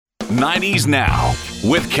90s Now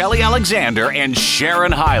with Kelly Alexander and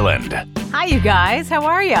Sharon Hyland. Hi, you guys. How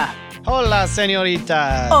are ya? Hola,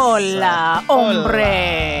 señoritas. Hola,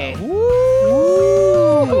 hombre.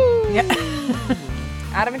 Woo. Yeah.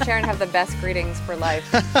 Adam and Sharon have the best greetings for life.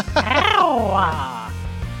 Ow.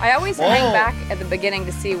 I always hang back at the beginning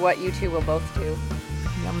to see what you two will both do.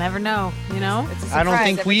 You'll never know, you know? It's a surprise I don't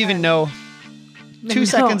think we every even time. know. No. 2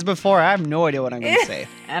 seconds before, I have no idea what I'm going to say.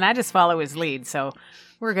 And I just follow his lead, so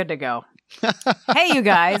we're good to go. Hey, you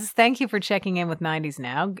guys. Thank you for checking in with 90s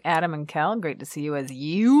Now. Adam and Kel, great to see you as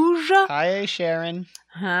usual. Hi, Sharon.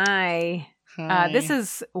 Hi. Hi. This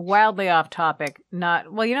is wildly off topic.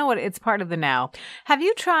 Well, you know what? It's part of the now. Have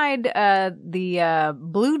you tried the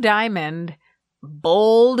Blue Diamond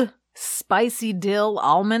bold spicy dill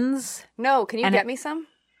almonds? No, can you And get me some?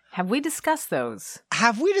 Have we discussed those?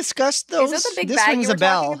 Have we discussed those? Is that the big this bag rings you were a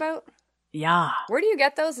bell. talking about? Yeah. Where do you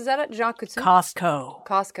get those? Is that at Jean Coutu? Costco.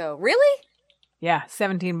 Costco. Really? Yeah,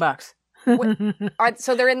 $17.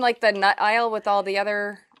 So they're in like the nut aisle with all the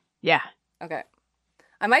other... Yeah. Okay.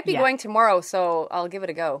 I might be Yeah. going tomorrow, so I'll give it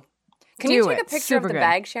a go. Can Do you take it. a picture Super of the good.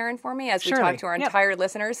 bag, Sharon, for me as we Surely. talk to our Yep. entire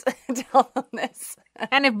listeners? Tell them this.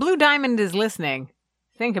 And if Blue Diamond is listening,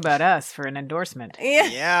 think about us for an endorsement. Yeah.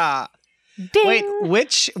 Yeah. Ding! Wait,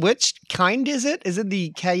 which kind is it? Is it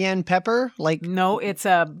the cayenne pepper? Like No, it's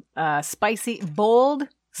a spicy, bold,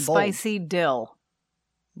 spicy dill.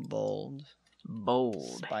 bold.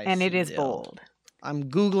 Bold. Spicy And it is dill. bold. I'm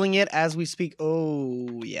Googling it as we speak. Oh,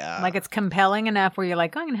 yeah. Like it's compelling enough where you're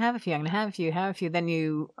like, I'm going to have a few, I'm going to have a few. Then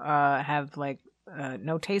you have like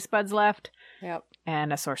no taste buds left Yep.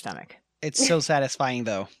 and a sore stomach. It's so satisfying,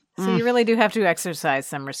 though. So you really do have to exercise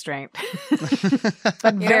some restraint.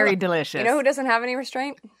 But very delicious. You know who doesn't have any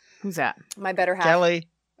restraint? Who's that? My better half. Kelly.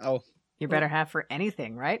 Oh, Your better half for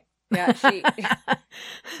anything, right? Yeah, she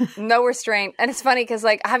no restraint. And it's funny because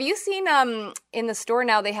like, have you seen in the store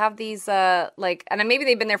now they have these like, and maybe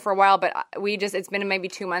they've been there for a while, but it's been maybe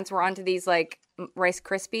 2 months. We're onto these like Rice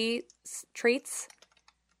Krispie treats.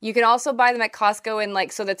 You can also buy them at Costco in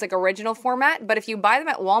like, so that's like original format. But if you buy them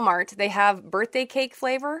at Walmart, they have birthday cake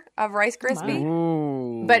flavor of Rice Krispie.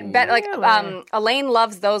 ooh. But like Really? Elaine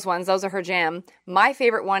loves those ones. Those are her jam. My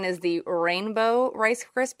favorite one is the rainbow Rice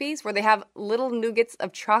Krispies, where they have little nougats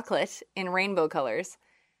of chocolate in rainbow colors,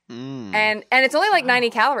 and it's only like 90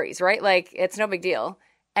 calories, right? Like it's no big deal,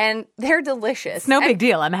 and they're delicious. It's no big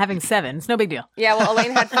deal. I'm having 7. It's no big deal. Yeah, well,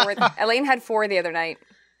 Elaine had 4. Elaine had 4 the other night,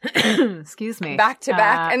 Excuse me. back to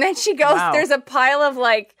back, and then she goes, wow. "There's a pile of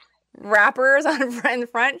like wrappers in the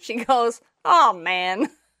front." She goes, "Oh man."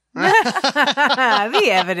 The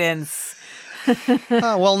evidence.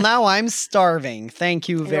 Oh, well, now I'm starving. Thank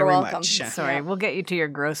you very welcome. much. Sorry, Yeah. we'll get you to your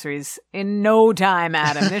groceries in no time,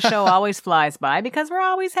 Adam. This show always flies by because we're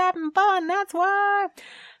always having fun. That's why.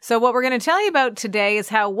 So what we're going to tell you about today is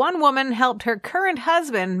how one woman helped her current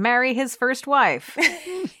husband marry his first wife.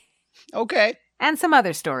 Okay. And some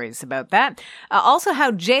other stories about that. Also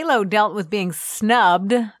how J-Lo dealt with being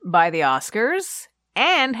snubbed by the Oscars.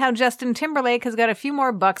 And how Justin Timberlake has got a few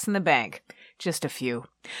more bucks in the bank. Just a few.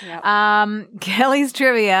 Yep. Kelly's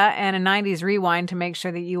trivia and a 90s rewind to make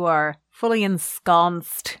sure that you are fully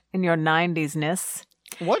ensconced in your 90s-ness.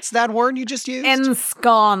 What's that word you just used?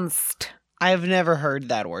 Ensconced. I've never heard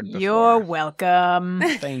that word before. You're welcome.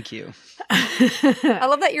 Thank you. I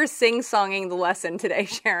love that you're sing-songing the lesson today,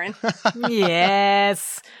 Sharon.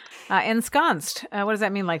 Yes. Ensconced. What does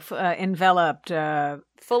that mean? Like enveloped?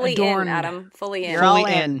 Fully Adorned. in, Adam. Fully in. You're all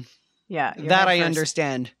Fully in. in. Yeah. you're That head I first.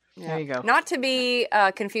 understand. There you go. Not to be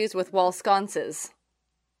confused with wall sconces.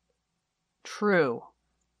 True.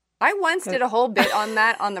 I once did a whole bit on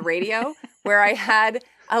that on the radio where I had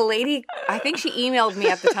a lady, I think she emailed me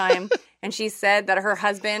at the time, and she said that her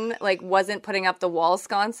husband like wasn't putting up the wall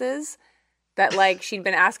sconces that like she'd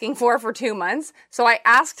been asking for 2 months. So I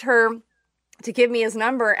asked her to give me his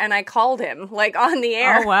number and I called him like on the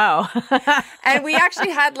air. Oh, wow. And we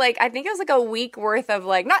actually had like, I think it was like a week worth of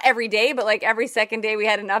like, not every day, but like every second day we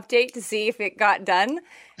had an update to see if it got done.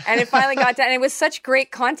 And it finally got done. And it was such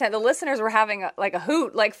great content. The listeners were having a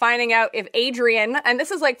hoot, like finding out if Adrian, and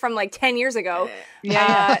this is like from like 10 years ago,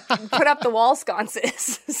 put up the wall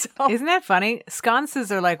sconces. So Isn't that funny?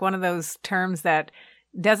 Sconces are like one of those terms that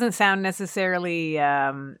doesn't sound necessarily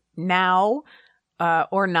now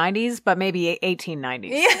or 90s, but maybe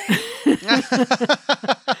 1890s.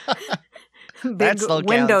 Big That still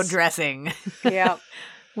window counts. dressing. yeah.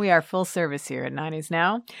 We are full service here at 90s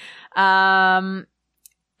Now.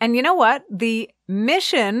 And you know what? The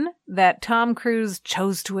mission that Tom Cruise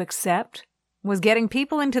chose to accept was getting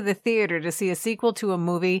people into the theater to see a sequel to a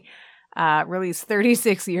movie released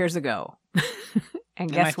 36 years ago.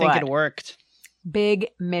 And And guess I think what? it worked. Big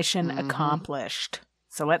mission accomplished.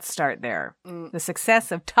 So let's start there. The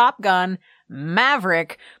success of Top Gun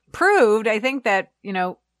Maverick proved, I think, that,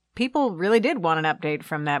 people really did want an update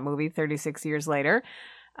from that movie 36 years later.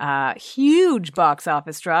 Huge box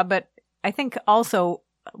office draw, but I think also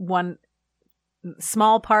one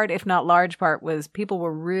small part, if not large part, was people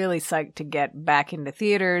were really psyched to get back into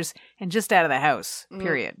theaters and just out of the house,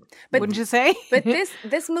 period. Wouldn't you say? But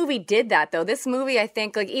this movie did that, though. This movie, I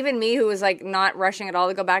think, like, even me, who was, like, not rushing at all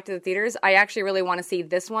to go back to the theaters, I actually really want to see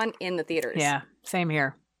this one in the theaters. Yeah, same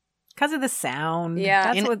here. Because of the sound. Yeah.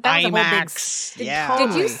 That's In what, that was a whole big... IMAX. Yeah.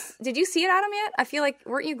 Did you see it, Adam, yet? I feel like,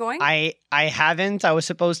 weren't you going? I haven't. I was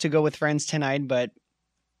supposed to go with friends tonight, but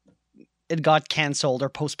it got canceled or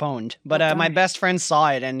postponed. But my best friend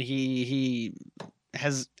saw it, and he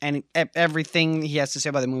has everything he has to say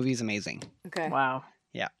about the movie is amazing. Okay. Wow.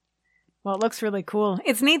 Yeah. Well, it looks really cool.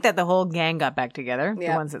 It's neat that the whole gang got back together, the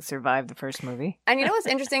Yeah. ones that survived the first movie. And you know what's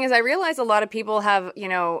interesting is I realize a lot of people have,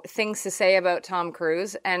 things to say about Tom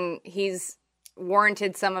Cruise, and he's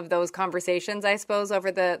warranted some of those conversations, I suppose,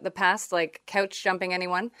 over the past, like couch jumping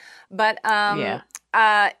anyone. But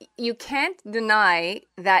you can't deny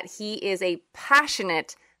that he is a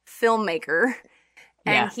passionate filmmaker,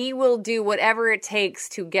 and he will do whatever it takes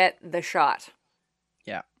to get the shot.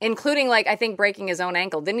 Yeah. Including, like, I think breaking his own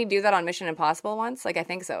ankle. Didn't he do that on Mission Impossible once? Like, I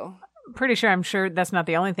think so. I'm sure that's not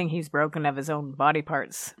the only thing he's broken of his own body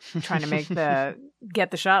parts, trying to get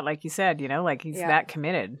the shot, like you said, like he's that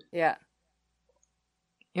committed. Yeah.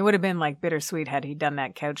 It would have been like bittersweet had he done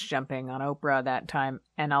that couch jumping on Oprah that time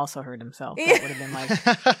and also hurt himself. That would have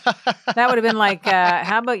been like,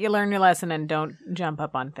 how about you learn your lesson and don't jump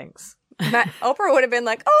up on things? Oprah would have been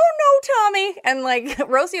like, "Oh no, Tommy," and like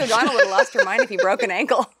Rosie O'Donnell would have lost her mind if he broke an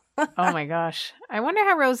ankle. Oh my gosh. I wonder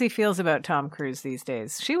how Rosie feels about Tom Cruise these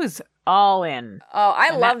days. She was all in. Oh,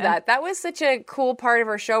 I love that. That was such a cool part of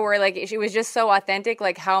her show where, like, she was just so authentic,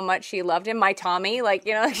 like how much she loved him. My Tommy, like,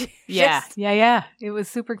 Yeah. It was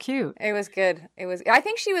super cute. It was good. I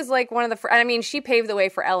think she was like one of the, I mean, she paved the way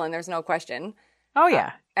for Ellen. There's no question. Oh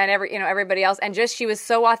yeah. And everybody else. And just, she was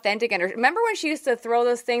so authentic. And remember when she used to throw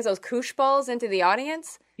those koosh balls into the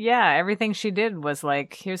audience? Yeah, everything she did was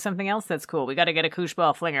like, here's something else that's cool. We got to get a koosh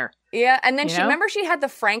ball flinger. Yeah, and then remember she had the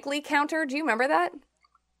Frankly counter. Do you remember that?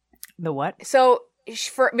 The what? So,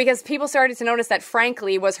 because people started to notice that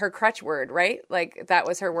Frankly was her crutch word, right? Like, that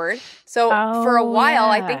was her word. So, for a while,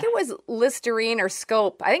 I think it was Listerine or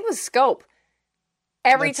Scope. I think it was Scope.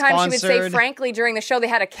 Every time she would say Frankly during the show, they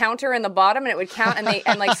had a counter in the bottom, and it would count,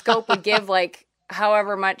 and like Scope would give like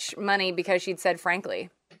however much money because she'd said Frankly.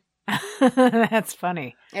 That's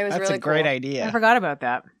funny. It was That's really a great cool. idea. I forgot about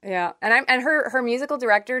that. Yeah, and her musical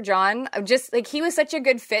director John, just like he was such a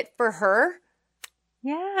good fit for her.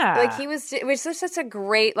 Yeah, Like it was just such a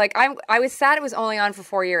great, like I was sad it was only on for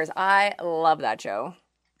 4 years. I love that show.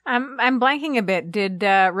 I'm blanking a bit. Did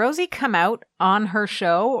Rosie come out on her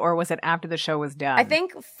show, or was it after the show was done? I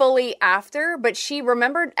think fully after, but she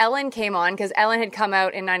remembered Ellen came on because Ellen had come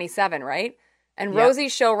out in 97, right? And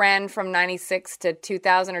Rosie's show ran from 96 to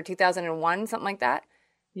 2000 or 2001, something like that.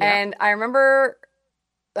 Yep. And I remember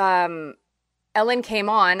Ellen came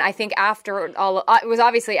on, I think after all, it was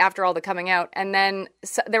obviously after all the coming out. And then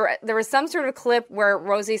there was some sort of clip where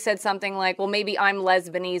Rosie said something like, well, maybe I'm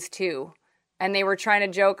Lebanese too. And they were trying to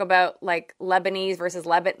joke about like Lebanese versus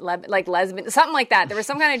like lesbian, something like that. There was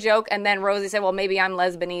some kind of joke. And then Rosie said, well, maybe I'm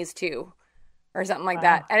Lebanese too, or something like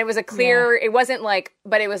that. And it was a clear, it wasn't like,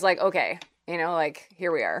 but it was like, okay, like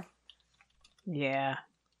here we are. Yeah.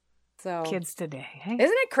 So kids today. Hey?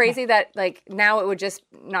 Isn't it crazy that like now it would just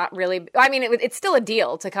not really, I mean, it's still a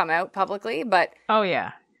deal to come out publicly, but. Oh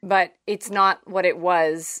yeah. But it's not what it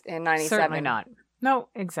was in 97. Certainly not. No,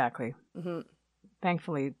 exactly. Mm-hmm.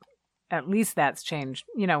 Thankfully, at least that's changed.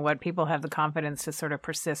 What people have the confidence to sort of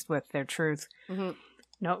persist with their truth. Mm-hmm.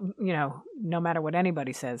 No matter what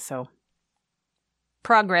anybody says. So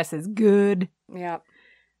progress is good. Yeah.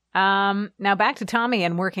 Now back to Tommy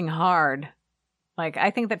and working hard. Like,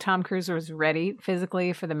 I think that Tom Cruise was ready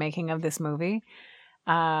physically for the making of this movie.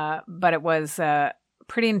 But it was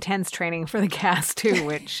pretty intense training for the cast too,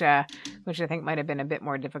 which I think might have been a bit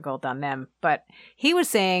more difficult on them. But he was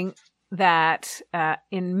saying that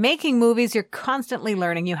in making movies, you're constantly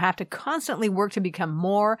learning. You have to constantly work to become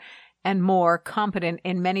more and more competent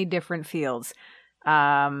in many different fields.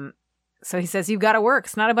 So he says, you've got to work.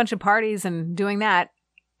 It's not a bunch of parties and doing that.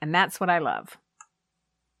 And that's what I love.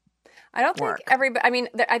 I don't think everybody, I mean,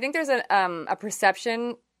 I think there's a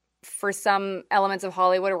perception for some elements of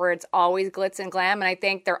Hollywood where it's always glitz and glam. And I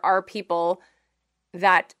think there are people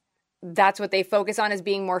that's what they focus on as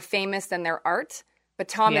being more famous than their art. But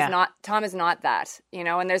Tom Yeah. is not. Tom is not that,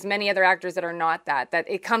 And there's many other actors that are not that. That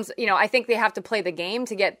it comes, I think they have to play the game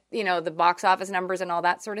to get, the box office numbers and all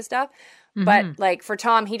that sort of stuff. Mm-hmm. But like for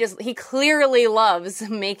Tom, he clearly loves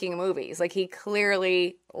making movies. Like he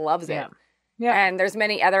clearly loves it. Yeah. Yeah. And there's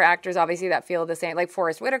many other actors, obviously, that feel the same. Like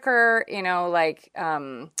Forrest Whitaker, like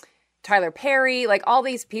Tyler Perry. Like all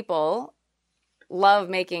these people love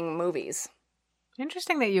making movies.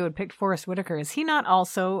 Interesting that you would pick Forrest Whitaker. Is he not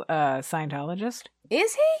also a Scientologist?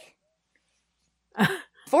 Is he?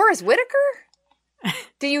 Forrest Whitaker?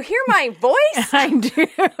 Do you hear my voice? I do.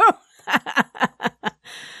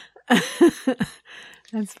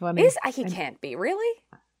 That's funny. He can't be, really?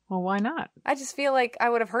 Well, why not? I just feel like I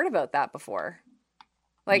would have heard about that before.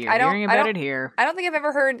 Like You're hearing about it here. I don't think I've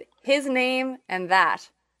ever heard his name and that.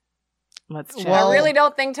 Let's check. Well- I really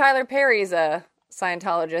don't think Tyler Perry's a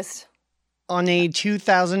Scientologist. On a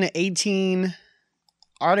 2018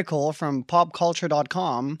 article from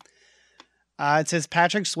popculture.com, it says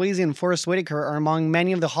Patrick Swayze and Forrest Whitaker are among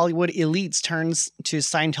many of the Hollywood elites turns to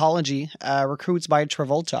Scientology recruits by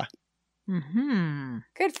Travolta. Mm-hmm.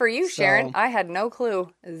 Good for you, Sharon. So- I had no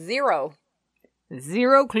clue. Zero.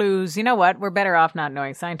 Zero clues. You know what? We're better off not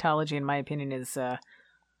knowing. Scientology, in my opinion, is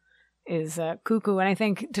cuckoo. And I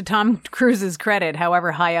think, to Tom Cruise's credit,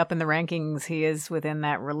 however high up in the rankings he is within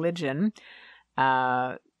that religion, we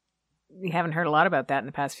haven't heard a lot about that in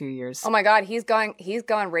the past few years. Oh my God, he's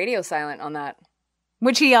gone radio silent on that.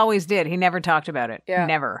 Which he always did. He never talked about it. Yeah.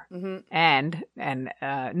 Never. Mm-hmm. And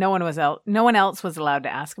no one else was allowed to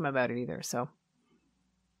ask him about it either. So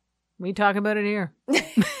we talk about it here.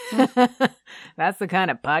 That's the kind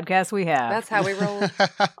of podcast we have. That's how we roll.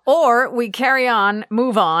 Or we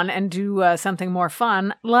move on, and do something more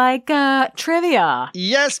fun, like trivia.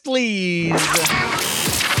 Yes, please.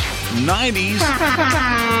 90s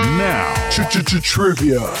now.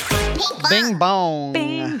 Trivia. Bing bong.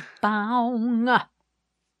 Bing bong.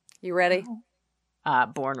 You ready?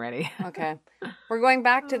 Born ready. Okay. We're going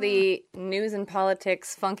back to the news and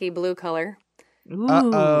politics funky blue color. Ooh.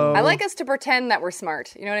 Uh-oh. I like us to pretend that we're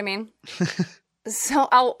smart. You know what I mean? So,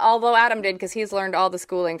 although Adam did, because he's learned all the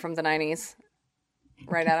schooling from the 90s.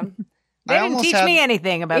 Right, Adam? They I didn't almost teach had- me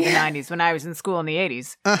anything about the 90s when I was in school in the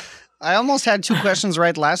 80s. I almost had 2 questions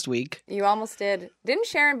right last week. You almost did. Didn't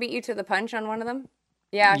Sharon beat you to the punch on one of them?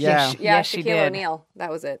 Yeah, Yeah. Yes, she Shaquille did. O'Neal. That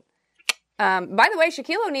was it. By the way,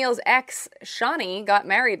 Shaquille O'Neal's ex, Shawnee, got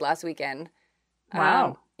married last weekend.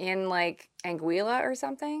 Wow. In like Anguilla or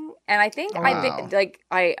something. And I think Wow.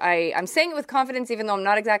 I'm saying it with confidence, even though I'm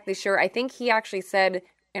not exactly sure. I think he actually said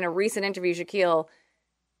in a recent interview, Shaquille,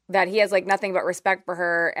 that he has like nothing but respect for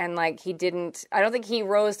her, and like I don't think he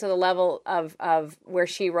rose to the level of where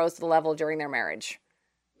she rose to the level during their marriage.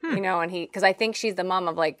 And because I think she's the mom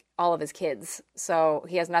of like all of his kids, so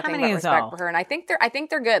he has nothing many but is respect all? for her. And I think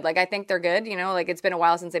they're good. Like I think they're good. Like it's been a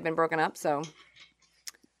while since they've been broken up, so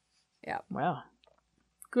Well,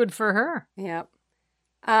 good for her. yeah.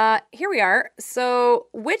 Here we are. So,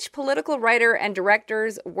 which political writer and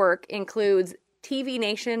director's work includes TV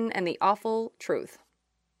Nation and The Awful Truth?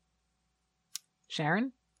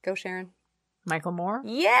 Sharon? Go, Sharon. Michael Moore?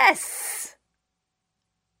 Yes.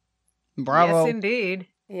 Bravo. Yes, indeed.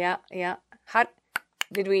 Yeah. How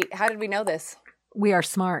did we know this? We are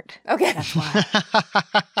smart. Okay. That's why.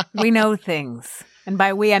 We know things. And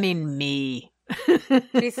by we, I mean me.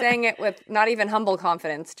 She's saying it with not even humble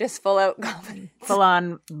confidence, just full out confidence. Full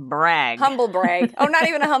on brag. Humble brag. Oh, not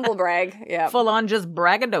even a humble brag. Yeah. Full on just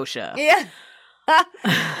braggadocio. Yeah.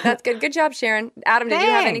 That's good. Good job, Sharon. Adam, did you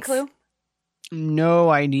have any Thanks. clue? No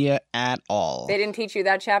idea at all. They didn't teach you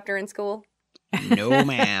that chapter in school? No,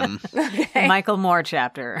 ma'am. Okay. Michael Moore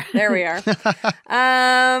chapter. There we are.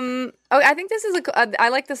 I think this is I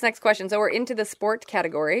like this next question. So we're into the sport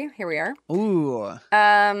category. Here we are. Ooh.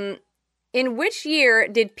 In which year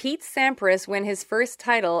did Pete Sampras win his first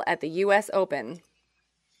title at the U.S. Open?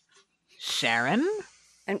 Sharon?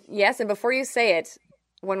 And yes, and before you say it,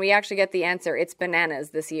 when we actually get the answer, it's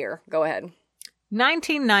bananas this year. Go ahead.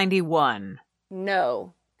 1991.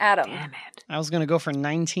 No. Adam. Damn it. I was going to go for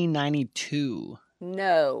 1992.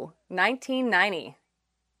 No. 1990.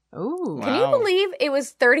 Ooh. Wow. Can you believe it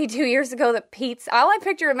was 32 years ago that Pete's... All I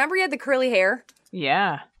picture, remember he had the curly hair?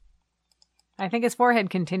 Yeah. I think his forehead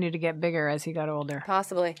continued to get bigger as he got older.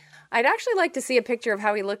 Possibly. I'd actually like to see a picture of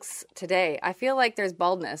how he looks today. I feel like there's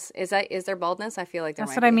baldness. Is there baldness? I feel like there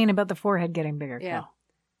That's might what I be. mean about the forehead getting bigger. Yeah. Cal.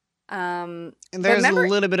 And there's remember- a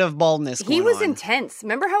little bit of baldness going He was on. intense.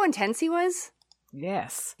 Remember how intense he was?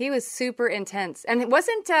 Yes. He was super intense. And it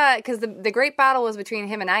wasn't, because the great battle was between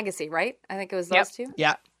him and Agassi, right? I think it was those two.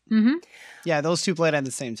 Yeah. Mm-hmm. Yeah, those two played at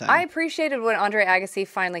the same time. I appreciated when Andre Agassi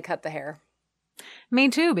finally cut the hair. Me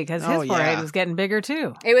too, because his Oh, forehead yeah. was getting bigger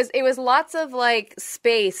too. It was lots of like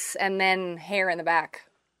space and then hair in the back.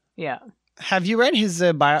 Yeah. Have you read his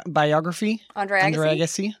biography? Andre Andre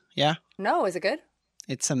Agassi? Agassi? Yeah. No, is it good?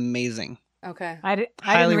 It's amazing. Okay. I didn't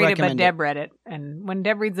Highly read it, but recommend Deb read it. And when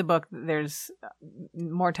Deb reads a book, there's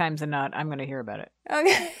more times than not, I'm going to hear about it.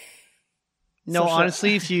 Okay. No, So sure.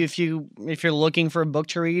 honestly, if you're looking for a book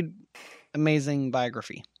to read, amazing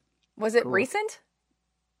biography. Was it Cool. recent?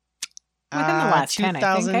 Within the last 10,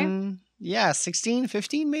 I think, eh? Yeah, 16,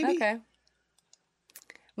 15 maybe? Okay.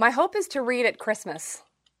 My hope is to read at Christmas.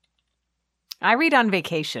 I read on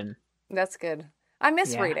vacation. That's good. I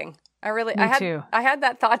miss Yeah. reading. I really Me too. I had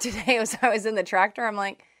that thought today as I was in the tractor. I'm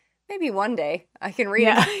like, maybe one day I can read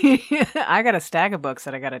Yeah. it. I got a stack of books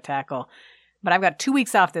that I got to tackle. But I've got 2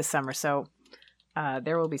 weeks off this summer, so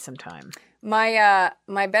there will be some time. My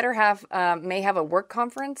better half may have a work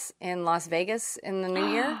conference in Las Vegas in the new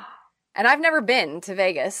year. And I've never been to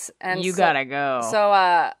Vegas, and You so, got to go. So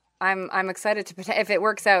I'm excited to if it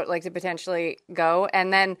works out, like to potentially go,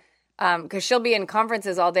 and then because she'll be in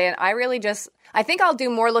conferences all day, and I think I'll do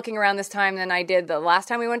more looking around this time than I did the last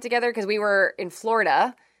time we went together because we were in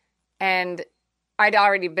Florida, and I'd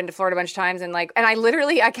already been to Florida a bunch of times, and I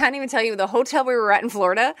can't even tell you the hotel we were at in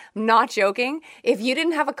Florida. I'm not joking. If you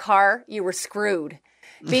didn't have a car, you were screwed.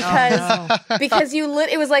 Because because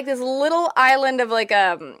it was like this little island of like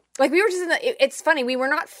we were just it's funny, we were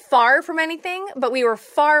not far from anything, but we were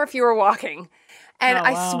far if you were walking. And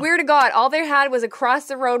I swear to God, all they had was across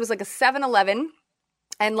the road was like a 7-Eleven,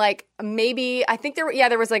 and like maybe I think there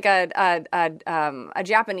was like a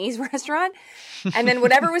Japanese restaurant, and then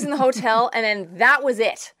whatever was in the hotel, and then that was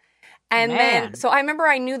it. And then, so I remember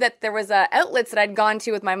I knew that there was outlets that I'd gone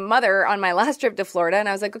to with my mother on my last trip to Florida, and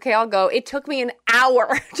I was like, okay, I'll go. It took me an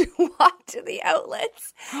hour to walk to the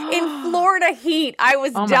outlets in Florida heat. I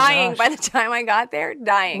was dying by the time I got there,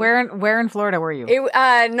 dying. Where in Florida were you?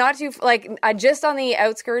 It not too just on the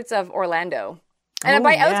outskirts of Orlando. And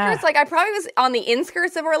by outskirts, I probably was on the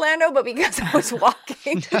inskirts of Orlando, but because I was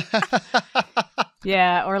walking.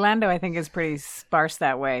 Yeah, Orlando, I think, is pretty sparse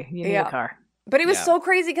that way. You need a car. But it was so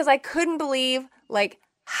crazy because I couldn't believe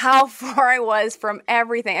how far I was from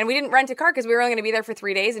everything. And we didn't rent a car because we were only going to be there for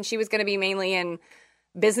 3 days, and she was going to be mainly in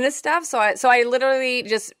business stuff. So I literally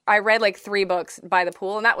I read like 3 books by the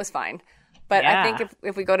pool, and that was fine. But I think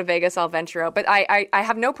if we go to Vegas, I'll venture out. But I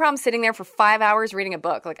have no problem sitting there for 5 hours reading a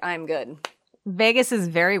book. Like, I'm good. Vegas is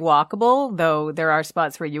very walkable, though there are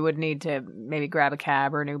spots where you would need to maybe grab a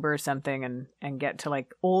cab or an Uber or something and get to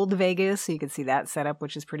like old Vegas so you can see that setup,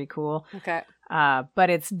 which is pretty cool. Okay.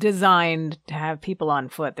 But it's designed to have people on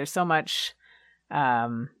foot. There's so much,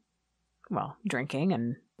 drinking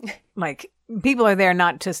and like people are there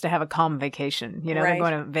not just to have a calm vacation. You know, they're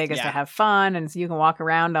going to Vegas to have fun, and so you can walk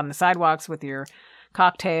around on the sidewalks with your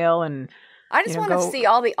cocktail and. I just want to see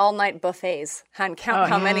all the all-night buffets and count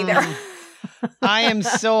how many there are. I am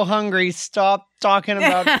so hungry. Stop talking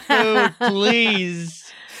about food,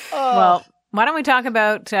 please. Oh. Well, why don't we talk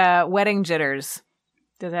about wedding jitters?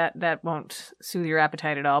 That won't soothe your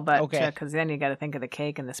appetite at all, but because then you got to think of the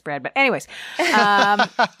cake and the spread. But anyways,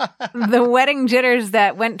 the wedding jitters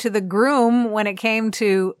that went to the groom when it came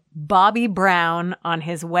to Bobby Brown on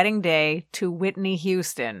his wedding day to Whitney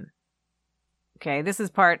Houston. Okay, this is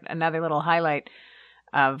another little highlight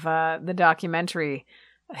of the documentary.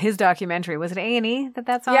 His documentary. Was it A&E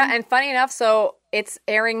that's on? Yeah, and funny enough, so it's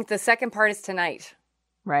airing, the second part is tonight.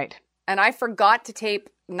 Right. And I forgot to tape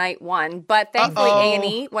night 1, but thankfully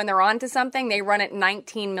A&E, when they're on to something, they run it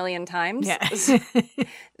 19 million times. Yeah.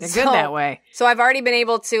 They're good that way. So I've already been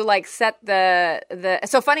able to set the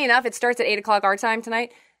so funny enough, it starts at 8 o'clock our time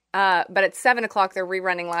tonight, but at 7 o'clock they're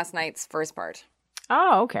rerunning last night's first part.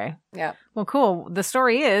 Oh, okay. Yeah. Well, cool. The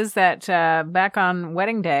story is that back on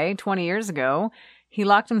wedding day 20 years ago, he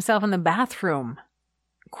locked himself in the bathroom,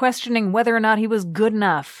 questioning whether or not he was good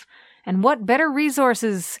enough. And what better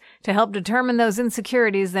resources to help determine those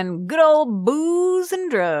insecurities than good old booze and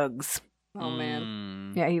drugs? Oh,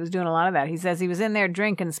 man. Yeah, he was doing a lot of that. He says he was in there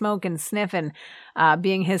drinking, smoking, sniffing,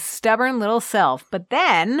 being his stubborn little self. But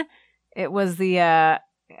then it was I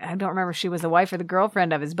don't remember if she was the wife or the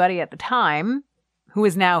girlfriend of his buddy at the time, who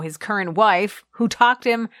is now his current wife, who talked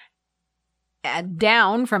him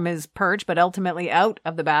down from his perch, but ultimately out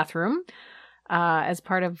of the bathroom, as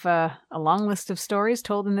part of a long list of stories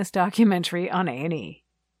told in this documentary on A&E.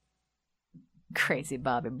 Crazy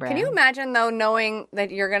Bobby Brown. Can you imagine, though, knowing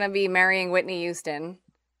that you're going to be marrying Whitney Houston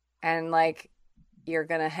and, you're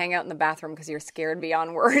going to hang out in the bathroom because you're scared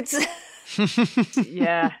beyond words?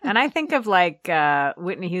 Yeah. And I think of,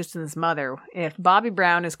 Whitney Houston's mother. If Bobby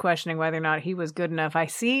Brown is questioning whether or not he was good enough, I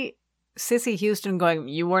see Sissy Houston going,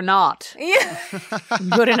 "You were not Yeah.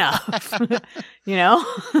 good enough." You know?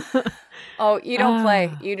 Oh, you don't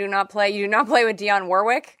play. You do not play. You do not play with Dionne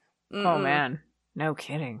Warwick. Oh man, no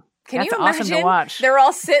kidding. Can That's you imagine? awesome to watch. They're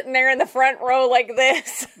all sitting there in the front row like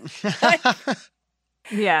this.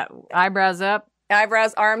 Yeah, eyebrows up.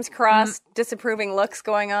 Eyebrows, arms crossed, disapproving looks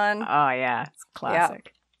going on. Oh yeah, it's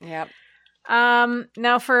classic. Yep.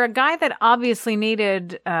 Now for a guy that obviously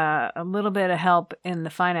needed a little bit of help in the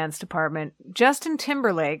finance department, Justin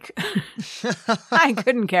Timberlake, I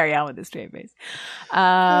couldn't carry on with this straight face.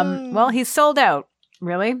 Well, he's sold out,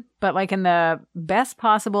 really, but like in the best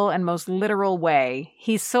possible and most literal way.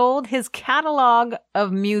 He sold his catalog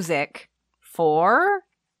of music for,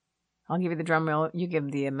 I'll give you the drum roll, you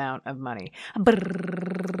give the amount of money.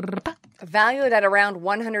 Valued at around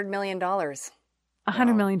 $100 million.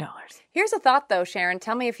 $100 million. Here's a thought though, Sharon.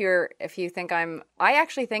 Tell me if you think I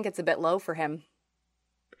actually think it's a bit low for him.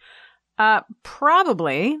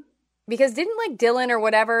 Probably. Because didn't like Dylan or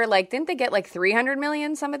whatever, like didn't they get like 300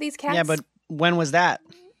 million, some of these cats? Yeah, but when was that?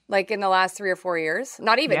 Like in the last 3 or 4 years?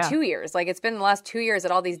 Not even 2 years. Like it's been the last 2 years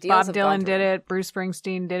that all these deals Bob have gone Dylan through. did it. Bruce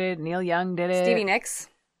Springsteen did it. Neil Young did it. Stevie Nicks.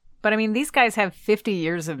 But I mean, these guys have 50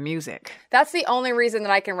 years of music. That's the only reason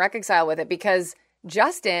that I can reconcile with it, because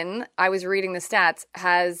Justin, I was reading the stats,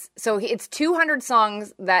 it's 200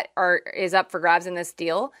 songs that is up for grabs in this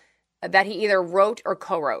deal that he either wrote or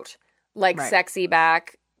co-wrote. Like Right. Sexy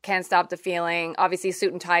Back, Can't Stop the Feeling, obviously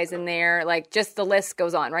Suit and Tie's in there, like just the list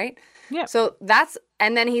goes on, right? Yeah. So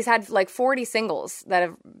and then he's had like 40 singles that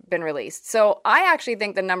have been released. So I actually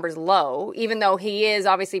think the number's low, even though he is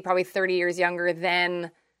obviously probably 30 years younger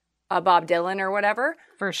than Bob Dylan or whatever.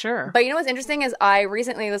 For sure. But you know what's interesting is I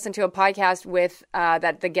recently listened to a podcast with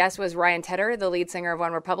that the guest was Ryan Tedder, the lead singer of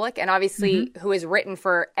One Republic, and obviously who is written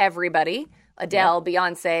for everybody, Adele,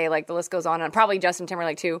 Beyonce, like the list goes on, and probably Justin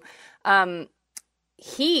Timberlake too.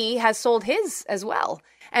 He has sold his as well.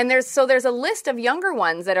 And there's a list of younger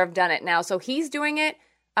ones that have done it now. So he's doing it.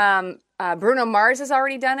 Bruno Mars has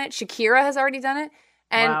already done it. Shakira has already done it.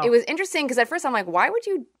 And Wow. it was interesting because at first I'm like, why would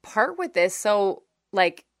you part with this so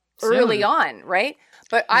like early on, right?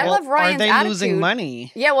 But I love Ryan's Are they attitude. losing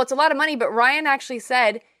money? Yeah, well, it's a lot of money, but Ryan actually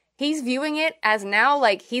said he's viewing it as now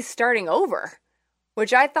like he's starting over,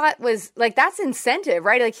 which I thought was like, that's incentive,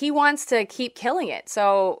 right? Like he wants to keep killing it.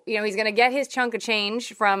 So, you know, he's going to get his chunk of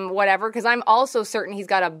change from whatever, because I'm also certain he's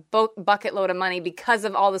got a bucket load of money because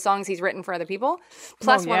of all the songs he's written for other people,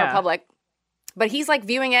 plus One Republic. But he's like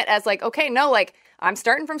viewing it as like, okay, no, like I'm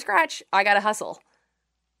starting from scratch. I got to hustle.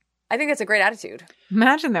 I think that's a great attitude.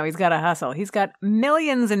 Imagine though, he's got to hustle. He's got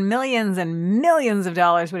millions and millions and millions of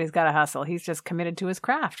dollars, but he's got to hustle. He's just committed to his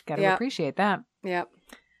craft. Got to appreciate that. Yep.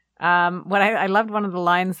 What I loved one of the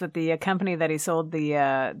lines that the company that he sold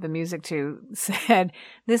the music to said,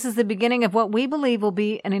 "This is the beginning of what we believe will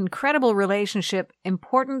be an incredible relationship,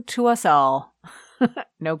 important to us all."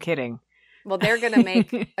 No kidding. Well, they're going to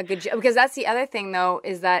make a good job, because that's the other thing though,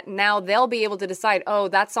 is that now they'll be able to decide, oh,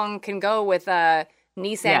 that song can go with a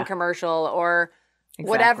Nissan commercial or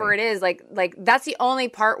whatever it is. Like that's the only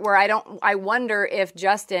part where I wonder if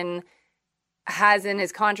Justin has in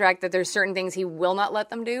his contract that there's certain things he will not let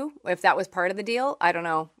them do. If that was part of the deal, I don't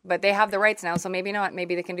know. But they have the rights now, so maybe not.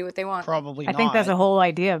 Maybe they can do what they want. Probably I not. think that's the whole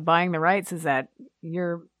idea of buying the rights, is that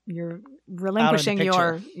you're relinquishing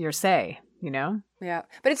your say, you know? Yeah.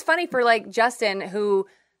 But it's funny for like Justin, who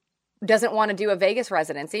doesn't want to do a Vegas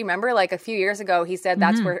residency. Remember, like a few years ago, he said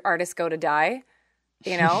that's where artists go to die,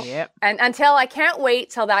 you know? Yep. And I can't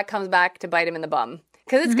wait till that comes back to bite him in the bum.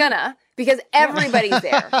 Because it's gonna. Because everybody's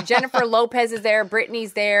there. Jennifer Lopez is there.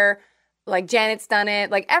 Britney's there. Like Janet's done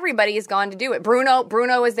it. Like everybody has gone to do it.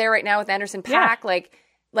 Bruno is there right now with Anderson .Paak. Yeah.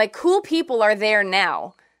 Like cool people are there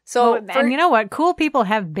now. So and you know what? Cool people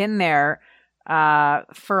have been there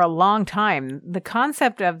for a long time. The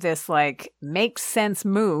concept of this like makes sense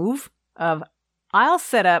move of, I'll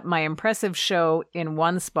set up my impressive show in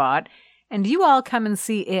one spot and you all come and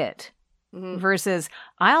see it. Versus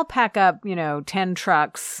I'll pack up, 10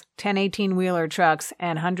 trucks, 10 18-wheeler trucks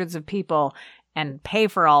and hundreds of people and pay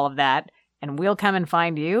for all of that, and we'll come and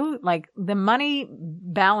find you. Like the money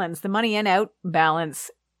balance, the money in out balance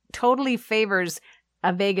totally favors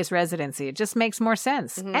a Vegas residency. It just makes more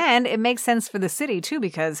sense. And it makes sense for the city too,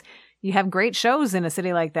 because you have great shows in a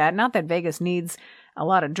city like that. Not that Vegas needs a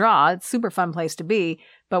lot of draw. It's a super fun place to be.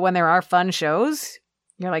 But when there are fun shows,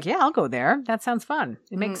 you're like, yeah, I'll go there. That sounds fun.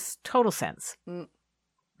 It makes total sense.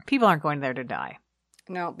 People aren't going there to die.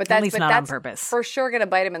 No, but At least not on that's purpose. for sure going to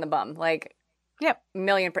bite him in the bum. Like, Yep.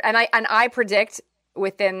 million. And I predict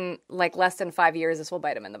within like less than 5 years, this will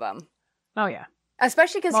bite him in the bum. Oh, yeah.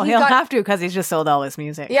 Especially because he'll have to because he's just sold all his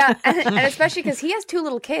music. Yeah, and especially because he has 2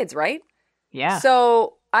 little kids, right? Yeah.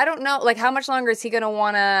 So I don't know, like, how much longer is he going to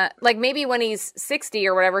want to, like, maybe when he's 60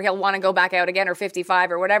 or whatever, he'll want to go back out again, or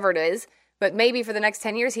 55 or whatever it is. But maybe for the next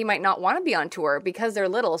 10 years, he might not want to be on tour because they're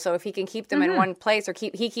little. So if he can keep them in one place, or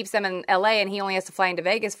he keeps them in LA and he only has to fly into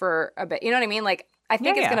Vegas for a bit. You know what I mean? Like, I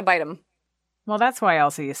think it's going to bite him. Well, that's why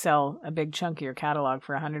also you sell a big chunk of your catalog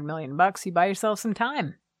for $100 million. You buy yourself some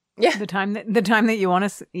time. Yeah. The time that you want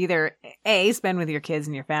to either A, spend with your kids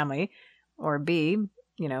and your family, or B,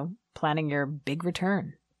 planning your big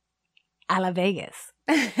return. A la Vegas.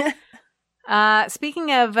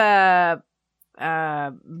 Speaking of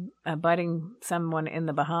biting someone in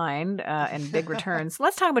the behind and big returns,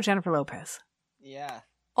 let's talk about Jennifer Lopez. Yeah.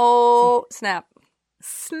 Oh, snap.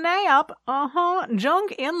 Snap.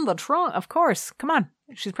 Junk in the trunk. Of course. Come on.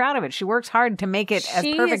 She's proud of it. She works hard to make it as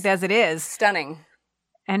perfect as it is. Stunning.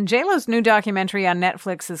 And J-Lo's new documentary on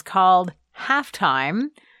Netflix is called Halftime.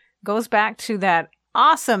 Goes back to that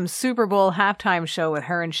awesome Super Bowl halftime show with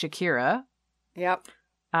her and Shakira. Yep.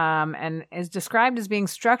 And is described as being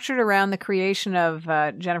structured around the creation of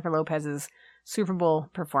Jennifer Lopez's Super Bowl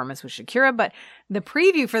performance with Shakira. But the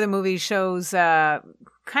preview for the movie shows,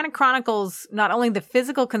 kind of chronicles not only the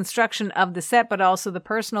physical construction of the set, but also the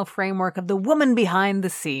personal framework of the woman behind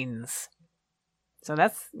the scenes. So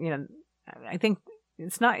that's, I think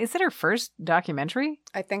is it her first documentary?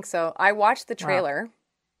 I think so. I watched the trailer.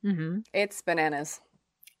 Wow. Mm-hmm. It's bananas.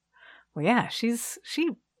 Well, yeah, she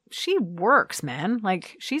works, man.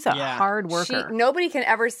 Like, she's a hard worker. Nobody can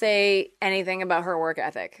ever say anything about her work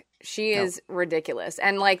ethic. She is ridiculous.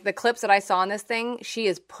 And, like, the clips that I saw in this thing, she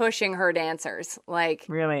is pushing her dancers. Like,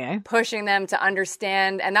 really, eh? Pushing them to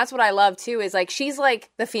understand. And that's what I love, too, is, like, she's like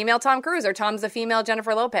the female Tom Cruise, or Tom's the female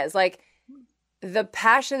Jennifer Lopez. Like, the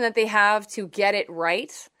passion that they have to get it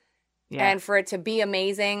right and for it to be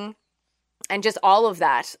amazing, and just all of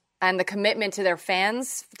that, and the commitment to their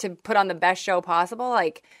fans to put on the best show possible.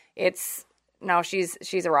 Like, she's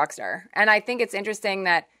a rock star. And I think it's interesting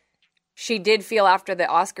that she did feel after the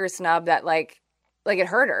Oscar snub that like it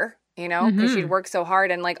hurt her, because she'd worked so hard,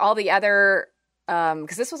 and like all the other,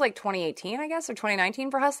 because this was like 2018, I guess, or 2019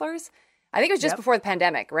 for Hustlers. I think it was just before the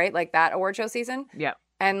pandemic, right? Like that award show season. Yeah.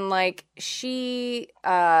 And like she,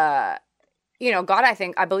 I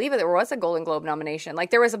believe there was a Golden Globe nomination.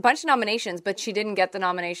 Like there was a bunch of nominations, but she didn't get the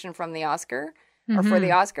nomination from the Oscar or for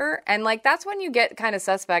the Oscar. And like, that's when you get kind of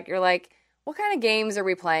suspect. You're like, what kind of games are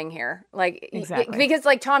we playing here? Like, exactly. Because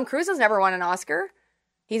like Tom Cruise has never won an Oscar.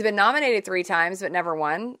 He's been nominated 3 times, but never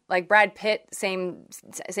won. Like Brad Pitt, same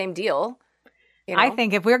deal. I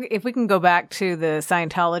think if we can go back to the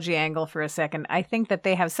Scientology angle for a second, I think that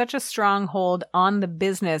they have such a strong hold on the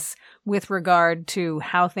business with regard to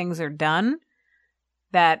how things are done,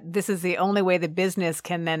 that this is the only way the business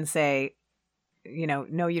can then say,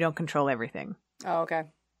 no, you don't control everything. Oh, okay.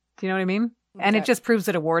 Do you know what I mean? Okay. And it just proves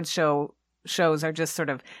that awards shows are just sort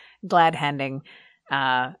of glad-handing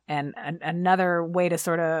and another way to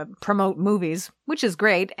sort of promote movies, which is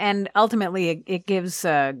great. And ultimately, it gives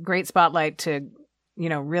a great spotlight to,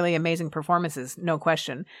 really amazing performances, no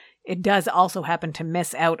question. It does also happen to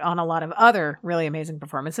miss out on a lot of other really amazing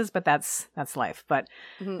performances, but that's life. But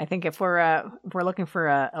I think if we're looking for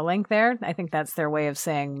a link there, I think that's their way of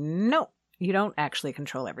saying, no, you don't actually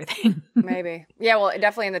control everything. Maybe. Yeah, well,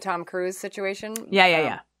 definitely in the Tom Cruise situation.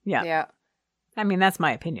 Yeah. Yeah. I mean, that's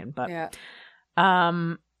my opinion, but yeah.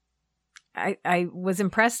 I was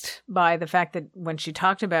impressed by the fact that when she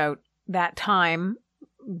talked about that time,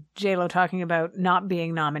 J-Lo talking about not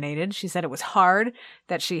being nominated, she said it was hard,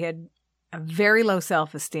 that she had a very low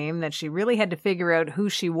self-esteem, that she really had to figure out who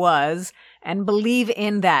she was and believe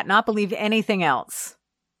in that, not believe anything else.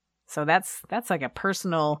 So that's like a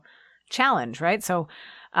personal challenge, right? So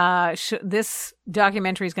this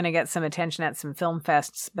documentary is going to get some attention at some film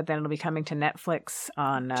fests, but then it'll be coming to Netflix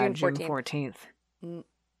on June 14th.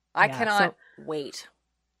 I cannot wait.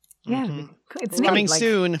 Yeah, it's coming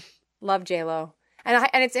soon. Love J-Lo. And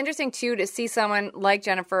it's interesting, too, to see someone like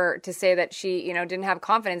Jennifer to say that she, didn't have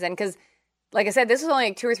confidence in. Because, like I said, this was only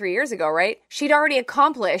like 2 or 3 years ago, right? She'd already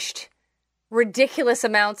accomplished ridiculous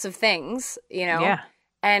amounts of things, Yeah.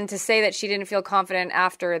 And to say that she didn't feel confident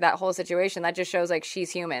after that whole situation, that just shows like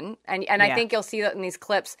she's human. And I think you'll see that in these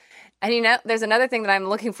clips. And, there's another thing that I'm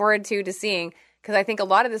looking forward to seeing, because I think a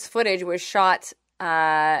lot of this footage was shot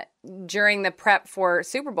during the prep for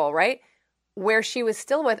Super Bowl, right? Where she was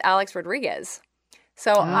still with Alex Rodriguez.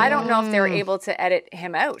 So I don't know if they were able to edit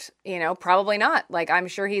him out, probably not. Like, I'm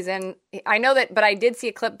sure he's in, I know that, but I did see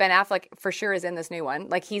a clip. Ben Affleck for sure is in this new one.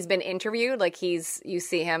 Like, he's been interviewed, like you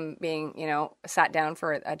see him being, sat down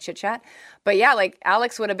for a chit chat. But yeah, like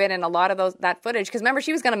Alex would have been in a lot of that footage. Cause remember,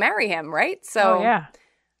 she was going to marry him, right? So yeah.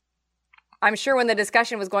 I'm sure when the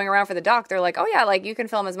discussion was going around for the doc, they're like, oh yeah, like you can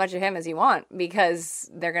film as much of him as you want because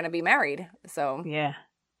they're going to be married. So yeah.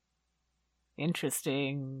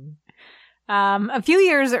 Interesting. A few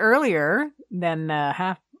years earlier than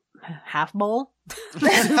Half Bowl,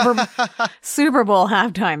 Super Bowl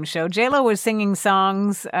halftime show, J-Lo was singing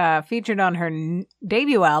songs featured on her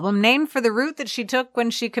debut album, named for the route that she took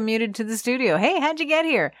when she commuted to the studio. Hey, how'd you get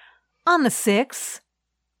here? On the 6.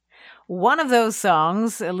 One of those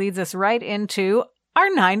songs leads us right into our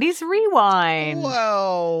 90s rewind.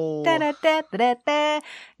 Whoa. Da-da-da-da-da.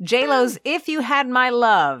 J-Lo's If You Had My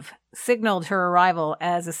Love signaled her arrival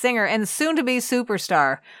as a singer and soon-to-be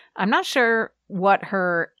superstar. I'm not sure what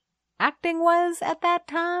her acting was at that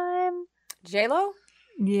time. J-Lo?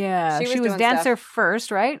 Yeah. She was dancer first,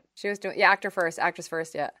 right? She was doing, actress first,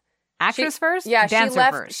 yeah. Actress first? Yeah, dancer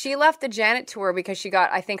first. She left the Janet tour because she got,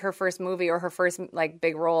 I think, her first movie or her first,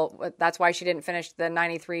 big role. That's why she didn't finish the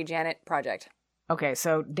 93 Janet project. Okay,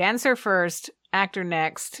 so dancer first, actor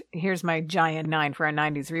next. Here's my giant 9 for our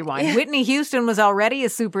 90s rewind. Yeah. Whitney Houston was already a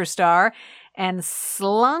superstar and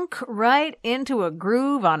slunk right into a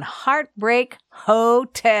groove on Heartbreak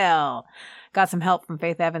Hotel. Got some help from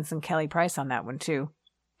Faith Evans and Kelly Price on that one, too.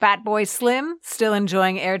 Fatboy Slim, still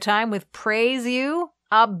enjoying airtime with Praise You.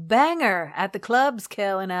 A banger at the clubs,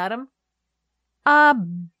 Kel and Adam. I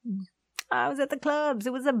was at the clubs.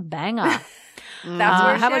 It was a banger. That's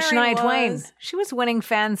where how about Shania was. Twain? She was winning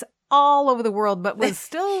fans all over the world, but was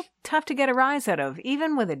still tough to get a rise out of,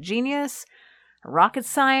 even with a genius, a rocket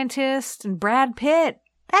scientist, and Brad Pitt.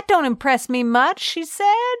 That don't impress me much, she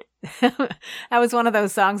said. That was one of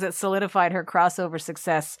those songs that solidified her crossover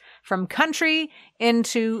success from country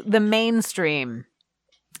into the mainstream.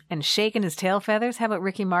 And shaking his tail feathers? How about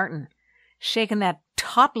Ricky Martin? Shaking that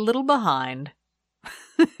taut little behind.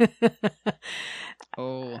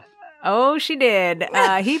 Oh, she did.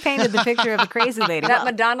 He painted the picture of a crazy lady. That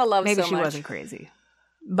Madonna loves maybe so she much. Wasn't crazy.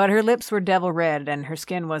 But her lips were devil red and her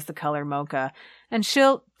skin was the color mocha. And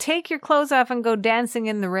she'll take your clothes off and go dancing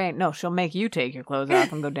in the rain. No, she'll make you take your clothes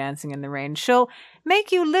off and go dancing in the rain. She'll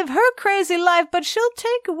make you live her crazy life, but she'll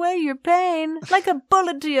take away your pain like a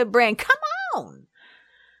bullet to your brain. Come on.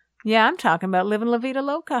 Yeah, I'm talking about Livin' La Vida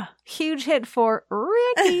Loca. Huge hit for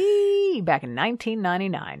Ricky back in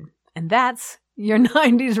 1999. And that's your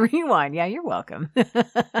 90s rewind. Yeah, you're welcome.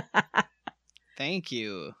 Thank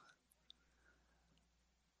you.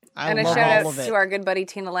 And a shout out to our good buddy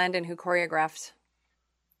Tina Landon who choreographed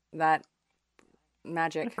that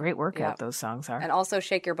magic. What a great workout those songs are. And also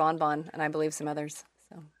Shake Your Bon Bon and I believe some others.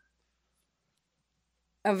 So.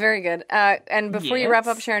 Oh, very good. And before you wrap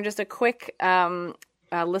up, Sharon, just a quick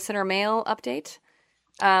listener mail update.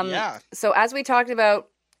 So as we talked about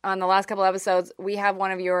on the last couple episodes, we have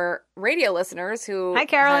one of your radio listeners who Hi,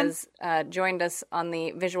 Carolyn. has joined us on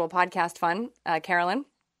the visual podcast fun, Carolyn.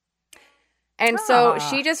 And so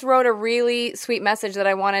she just wrote a really sweet message that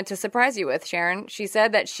I wanted to surprise you with, Sharon. She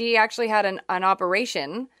said that she actually had an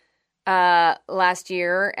operation last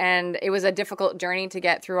year, and it was a difficult journey to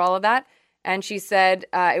get through all of that. And she said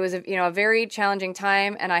it was a very challenging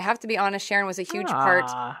time, and I have to be honest, Sharon was a huge part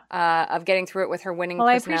of getting through it with her winning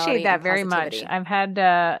personality. Well, I appreciate that very much. I've had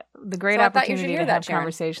the great opportunity to have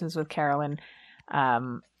conversations with Carolyn,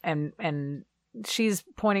 and she's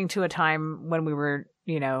pointing to a time when we were,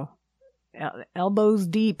 elbows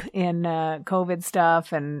deep in COVID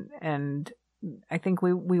stuff, and I think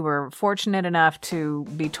we were fortunate enough to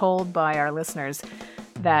be told by our listeners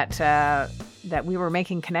that we were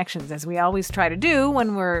making connections, as we always try to do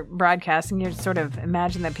when we're broadcasting. You sort of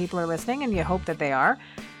imagine that people are listening and you hope that they are.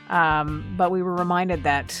 But we were reminded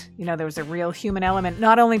that, there was a real human element,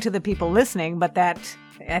 not only to the people listening, but that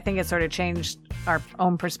I think it sort of changed our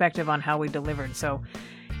own perspective on how we delivered. So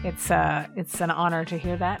it's an honor to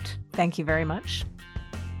hear that. Thank you very much.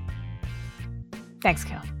 Thanks,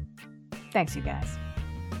 Kel. Thanks, you guys.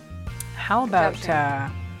 How about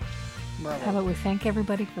we thank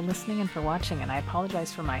everybody for listening and for watching? And I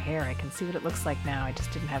apologize for my hair. I can see what it looks like now. I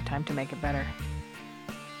just didn't have time to make it better.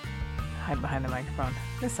 Hide behind the microphone.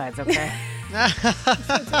 This side's okay.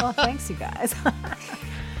 Well, thanks, you guys.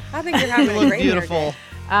 I think you're having a great beautiful.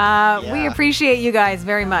 We appreciate you guys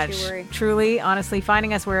very much. Truly, honestly,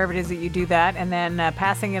 finding us wherever it is that you do that, and then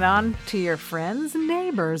passing it on to your friends and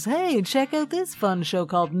neighbors. Hey, check out this fun show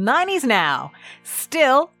called 90s Now.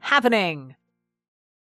 Still happening.